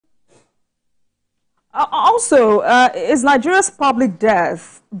Also, is Nigeria's public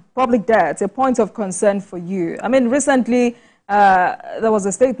debt a point of concern for you? I mean, recently there was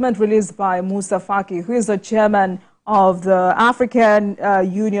a statement released by Musa Faki, who is the chairman of the African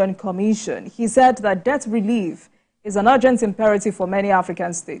Union Commission. He said that debt relief is an urgent imperative for many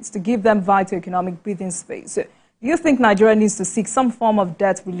African states to give them vital economic breathing space. Do you think Nigeria needs to seek some form of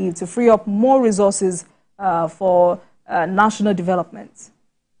debt relief to free up more resources for national development?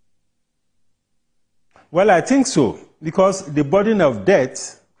 Well, I think so, because the burden of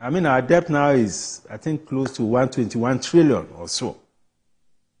debt, I mean, our debt now is, I think, close to 121 trillion or so.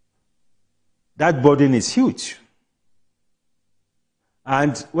 That burden is huge.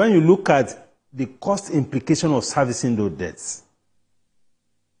 And when you look at the cost implication of servicing those debts,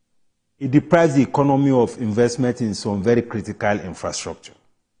 it deprives the economy of investment in some very critical infrastructure.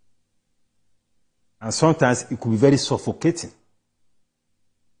 And sometimes it could be very suffocating.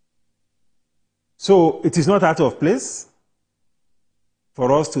 So it is not out of place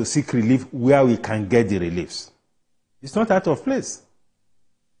for us to seek relief where we can get the reliefs. It's not out of place.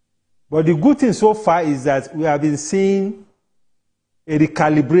 But the good thing so far is that we have been seeing a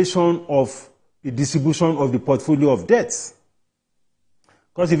recalibration of the distribution of the portfolio of debts.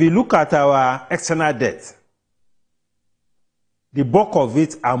 Because if you look at our external debt, the bulk of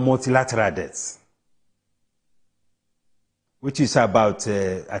it are multilateral debts, which is about,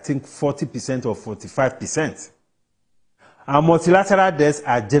 I think, 40% or 45%. Our multilateral debts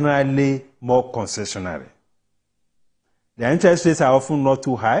are generally more concessionary. The interest rates are often not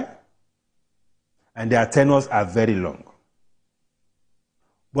too high, and their tenures are very long.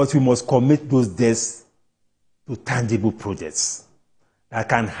 But we must commit those debts to tangible projects that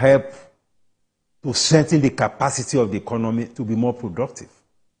can help to strengthen the capacity of the economy to be more productive.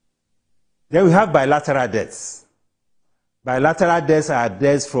 Then we have bilateral debts. Bilateral debts are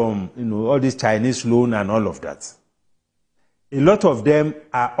debts from all these Chinese loans and all of that. A lot of them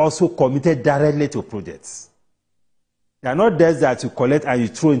are also committed directly to projects. They are not debts that you collect and you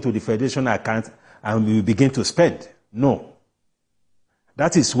throw into the federation account and we begin to spend. No.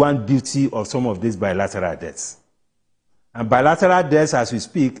 That is one beauty of some of these bilateral debts. And bilateral debts, as we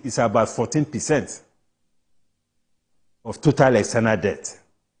speak, is about 14% of total external debt.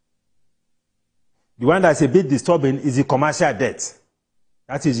 The one that's a bit disturbing is the commercial debt.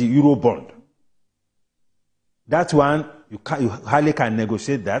 That is the Euro bond. That one, you hardly can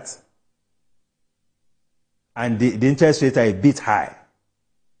negotiate that. And the interest rates are a bit high.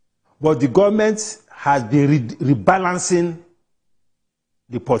 But the government has been rebalancing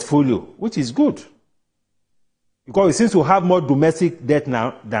the portfolio, which is good. Because it seems to have more domestic debt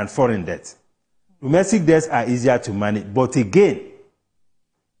now than foreign debt. Domestic debts are easier to manage. But again,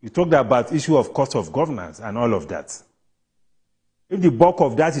 you talked about issue of cost of governance and all of that. If the bulk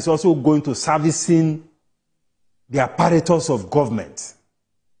of that is also going to servicing the apparatus of government,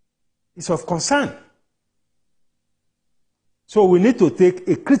 it's of concern. So we need to take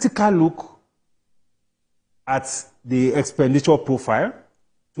a critical look at the expenditure profile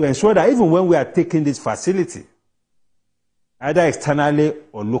to ensure that even when we are taking this facility, either externally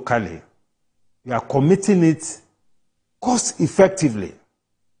or locally, we are committing it cost effectively.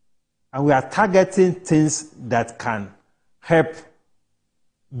 And we are targeting things that can help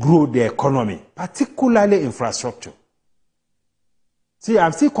grow the economy, particularly infrastructure. See,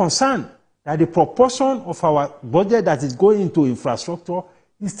 I'm still concerned that the proportion of our budget that is going into infrastructure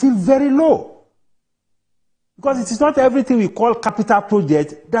is still very low. Because it is not everything we call capital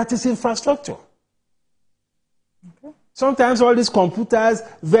project that is infrastructure. Okay. Sometimes all these computers,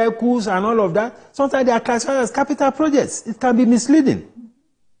 vehicles, and all of that, sometimes they are classified as capital projects. It can be misleading.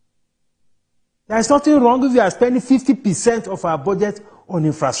 There is nothing wrong if we are spending 50% of our budget on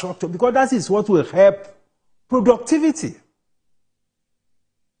infrastructure, because that is what will help productivity.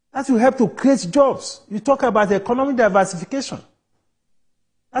 That will help to create jobs. You talk about economic diversification.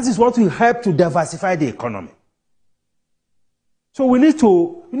 That is what will help to diversify the economy. So we need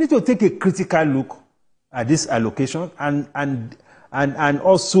to take a critical look at this allocation and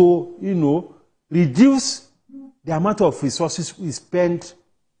also, reduce the amount of resources we spend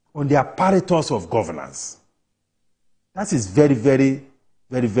on the apparatus of governance. That is very, very,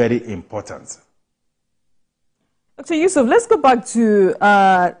 very, very important. Dr. Yusuf, let's go back to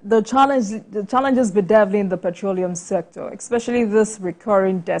the challenges bedeviling the petroleum sector, especially this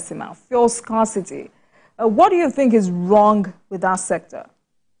recurring decimal, fuel scarcity. What do you think is wrong with that sector?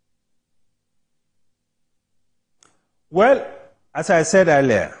 Well, as I said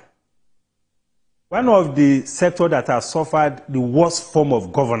earlier, one of the sectors that has suffered the worst form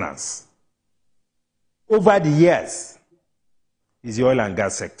of governance over the years is the oil and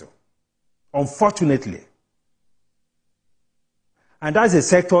gas sector. unfortunately. And that's a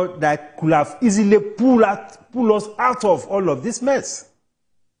sector that could have easily pulled us out of all of this mess.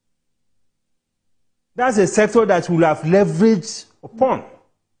 That's a sector that will have leveraged upon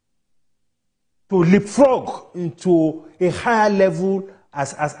to leapfrog into a higher level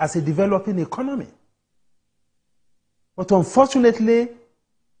as a developing economy. But unfortunately,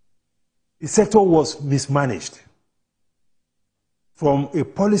 the sector was mismanaged. From a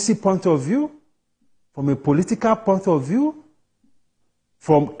policy point of view, from a political point of view,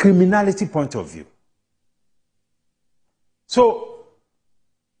 from criminality point of view. So,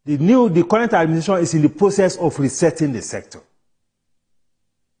 the current administration is in the process of resetting the sector.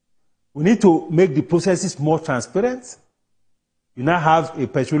 We need to make the processes more transparent. We now have a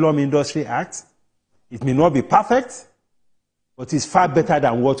Petroleum Industry Act. It may not be perfect, but it's far better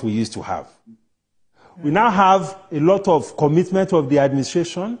than what we used to have. We now have a lot of commitment of the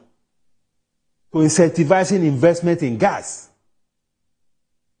administration to incentivizing investment in gas.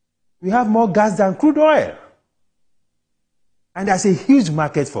 We have more gas than crude oil. And there's a huge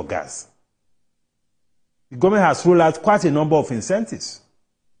market for gas. The government has rolled out quite a number of incentives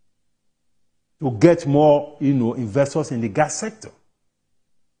to get more, investors in the gas sector.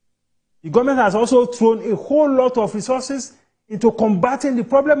 The government has also thrown a whole lot of resources into combating the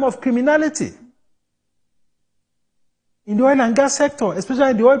problem of criminality in the oil and gas sector,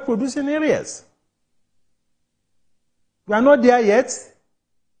 especially in the oil-producing areas. We are not there yet,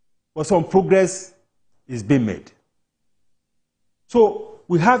 but some progress is being made. So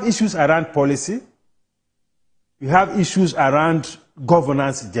we have issues around policy. We have issues around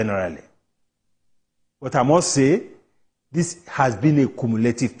governance generally. But I must say, this has been a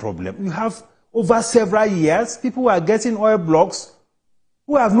cumulative problem. We have, over several years, people who are getting oil blocks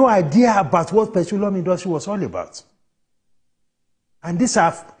who have no idea about what petroleum industry was all about. And these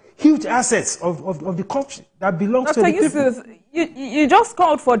are huge assets of the country that belongs to the Yusuf, people. You just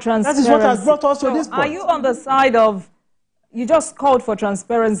called for transparency. That is what has brought us to this point. Are you on the side of, you just called for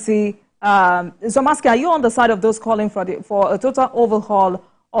transparency, so I'm asking, are you on the side of those calling for a total overhaul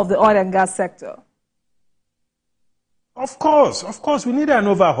of the oil and gas sector? Of course, we need an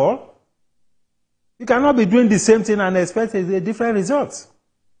overhaul. You cannot be doing the same thing and expect a different result.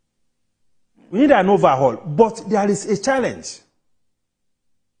 We need an overhaul, but there is a challenge.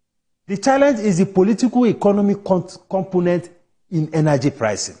 The challenge is the political economic component in energy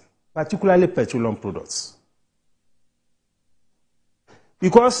pricing, particularly petroleum products.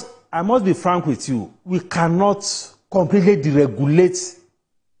 Because, I must be frank with you, we cannot completely deregulate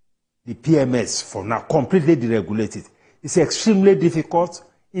the PMS for now, completely deregulate it. It's extremely difficult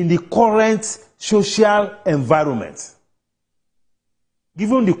in the current social environment.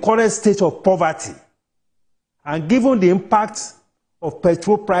 Given the current state of poverty, and given the impact of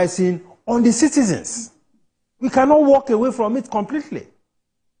petrol pricing on the citizens, we cannot walk away from it completely.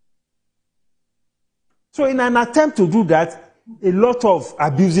 So in an attempt to do that, a lot of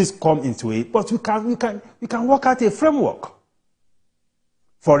abuses come into it, but we can work out a framework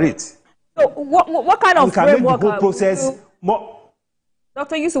for it. So what kind of framework? We can make the whole process more.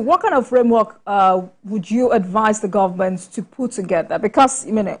 Dr. Yusuf, what kind of framework would you advise the government to put together? Because,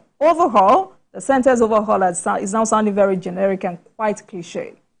 overhaul, the sentence overhaul is now sounding very generic and quite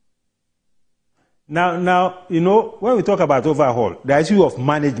cliche. Now, when we talk about overhaul, the issue of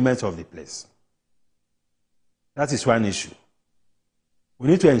management of the place. That is one issue. We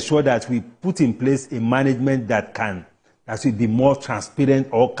need to ensure that we put in place a management that will be more transparent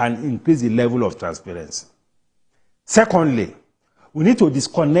or can increase the level of transparency. Secondly, we need to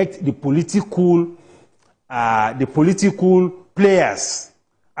disconnect the political players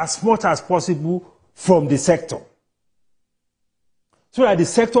as much as possible from the sector, so that the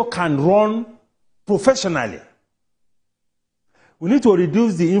sector can run professionally. We need to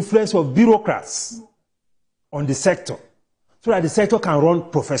reduce the influence of bureaucrats on the sector, so that the sector can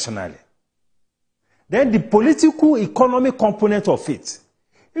run professionally. Then the political economic component of it.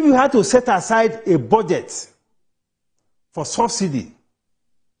 If you had to set aside a budget for subsidy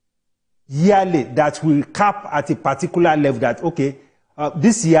yearly that will cap at a particular level, that, okay,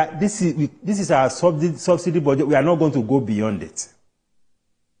 this year, this is our subsidy budget, we are not going to go beyond it.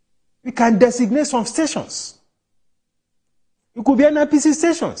 We can designate some stations. It could be NNPC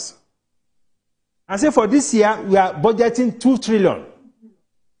stations. And say for this year, we are budgeting 2 trillion.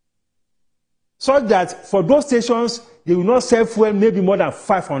 So that for those stations, they will not sell fuel maybe more than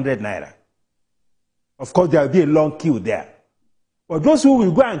 500 naira. Of course, there will be a long queue there. But those who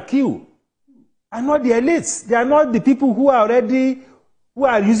will go and queue are not the elites. They are not the people who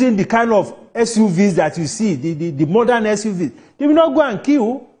are using the kind of SUVs that you see, the modern SUVs. They will not go and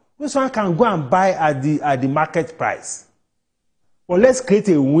queue. This one can go and buy at the market price. But let's create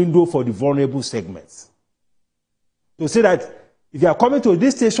a window for the vulnerable segments. To say that if you are coming to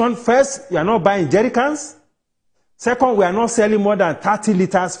this station, first, you are not buying jerry cans. Second, we are not selling more than 30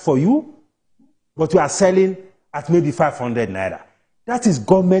 liters for you, but we are selling at maybe 500 naira. That is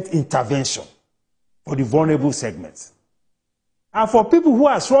government intervention for the vulnerable segments. And for people who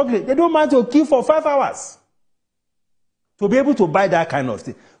are struggling, they don't mind to queue for 5 hours to be able to buy that kind of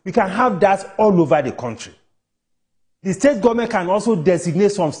thing. We can have that all over the country. The state government can also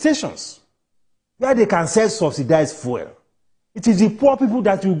designate some stations where they can sell subsidized fuel. It is the poor people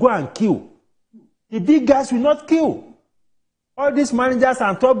that will go and queue. The big guys will not queue. All these managers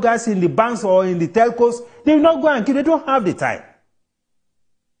and top guys in the banks or in the telcos, they will not go and queue. They don't have the time.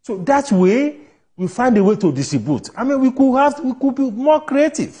 So that way, we find a way to distribute. I mean, we could be more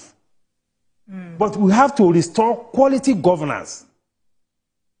creative. But we have to restore quality governance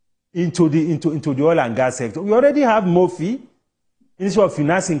into the oil and gas sector. We already have MOFI, Ministry of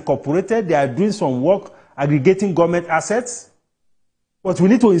Finance Incorporated. They are doing some work aggregating government assets. But we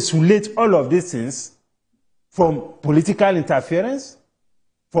need to insulate all of these things from political interference,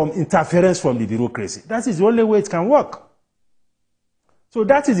 from interference from the bureaucracy. That is the only way it can work. So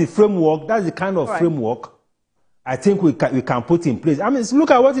that is the framework, that's the kind of framework I think we can put in place. I mean, look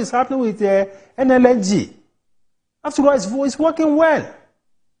at what is happening with NLNG. After all, it's working well.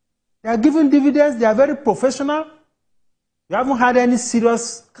 They are giving dividends, they are very professional. You haven't had any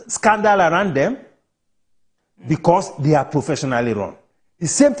serious scandal around them because they are professionally run. The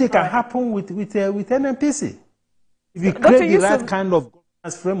same thing can happen with NNPC. If you create the right kind of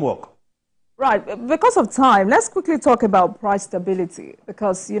governance framework. Right. Because of time, let's quickly talk about price stability.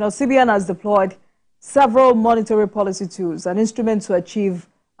 Because, you know, CBN has deployed several monetary policy tools and instruments to achieve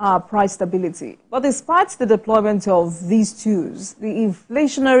price stability. But despite the deployment of these tools, the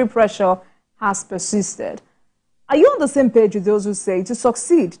inflationary pressure has persisted. Are you on the same page with those who say to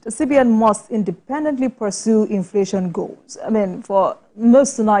succeed, the CBN must independently pursue inflation goals? I mean, for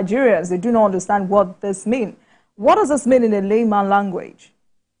most Nigerians, they do not understand what this means. What does this mean in a layman language?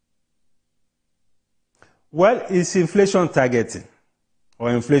 Well, it's inflation targeting,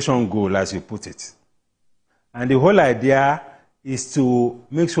 or inflation goal, as you put it. And the whole idea is to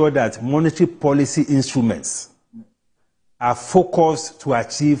make sure that monetary policy instruments are focused to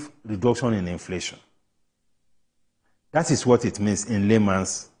achieve reduction in inflation. That is what it means in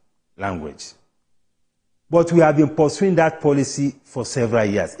layman's language. But we have been pursuing that policy for several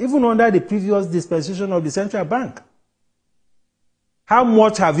years, even under the previous dispensation of the central bank. How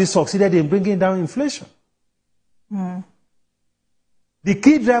much have we succeeded in bringing down inflation? The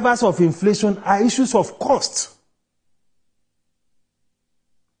key drivers of inflation are issues of cost.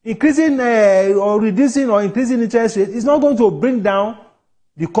 Increasing or reducing or increasing interest rate is not going to bring down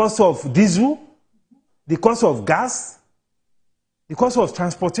the cost of diesel, the cost of gas, the cost of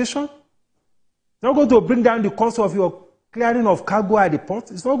transportation. It's not going to bring down the cost of your clearing of cargo at the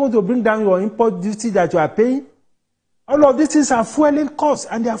port. It's not going to bring down your import duty that you are paying. All of these things are fueling costs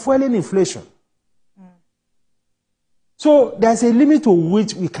and they are fueling inflation. So there's a limit to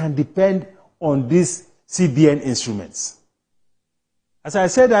which we can depend on these CBN instruments. As I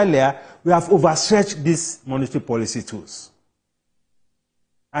said earlier, we have overstretched these monetary policy tools.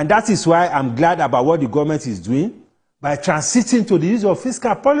 And that is why I'm glad about what the government is doing by transiting to the use of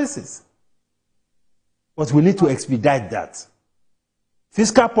fiscal policies. But we need to expedite that.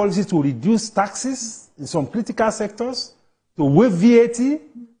 Fiscal policies to reduce taxes in some critical sectors, to waive VAT, to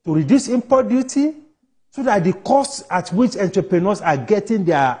reduce import duty, so that the costs at which entrepreneurs are getting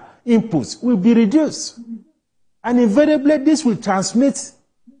their inputs will be reduced. And invariably, this will transmit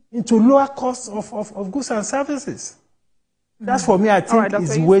into lower costs of goods and services. That's, for me, I think,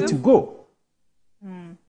 is the way to go.